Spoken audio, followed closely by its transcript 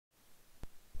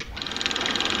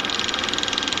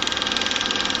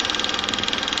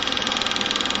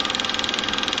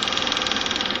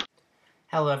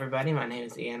Hello everybody, my name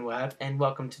is Ian Webb, and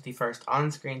welcome to the first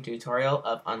on-screen tutorial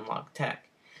of Unlock Tech.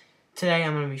 Today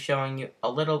I'm going to be showing you a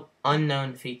little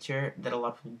unknown feature that a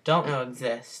lot of people don't know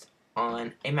exists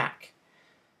on a Mac.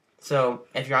 So,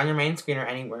 if you're on your main screen or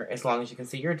anywhere, as long as you can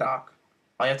see your dock,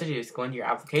 all you have to do is go into your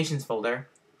Applications folder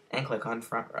and click on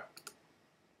Front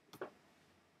Row.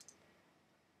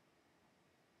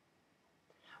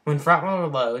 When Front Row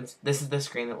loads, this is the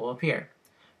screen that will appear.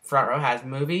 Front Row has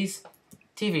movies,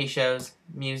 TV shows,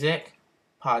 music,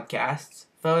 podcasts,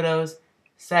 photos,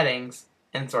 settings,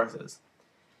 and sources.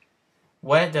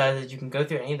 What it does is you can go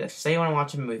through any of this. Say you want to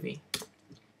watch a movie.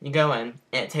 You go in,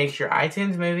 and it takes your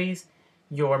iTunes movies,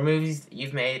 your movies that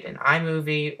you've made in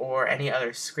iMovie or any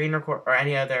other screen record or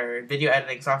any other video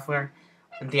editing software,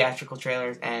 and theatrical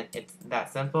trailers, and it's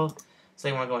that simple. So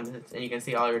you want to go into this, and you can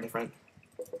see all your different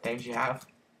things you have.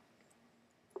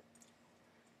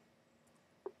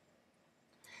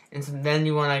 And so then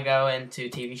you want to go into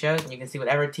TV shows, and you can see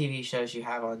whatever TV shows you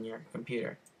have on your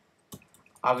computer.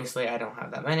 Obviously, I don't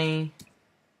have that many.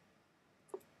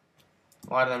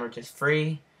 A lot of them are just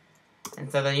free.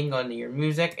 And so then you can go into your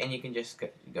music, and you can just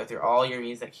go through all your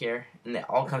music here, and it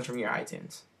all comes from your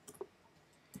iTunes.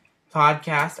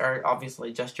 Podcasts are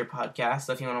obviously just your podcasts.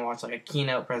 So if you want to watch like a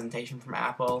keynote presentation from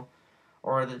Apple,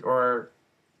 or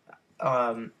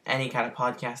any kind of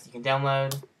podcast you can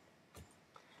download.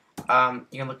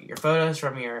 You can look at your photos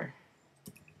from your.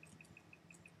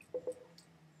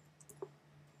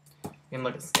 You can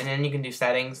look at, and then you can do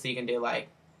settings. So you can do like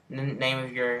name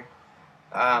of your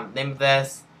name of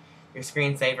this, your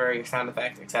screensaver, your sound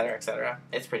effects, etc., etc.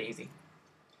 It's pretty easy.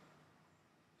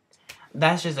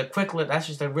 That's just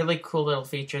a really cool little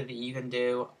feature that you can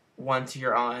do once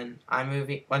you're on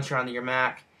iMovie, once you're on your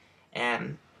Mac,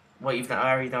 and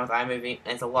whatever you've done with iMovie.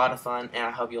 And it's a lot of fun, and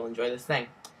I hope you'll enjoy this thing.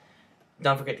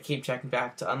 Don't forget to keep checking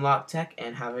back to Unlock Tech,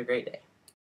 and have a great day.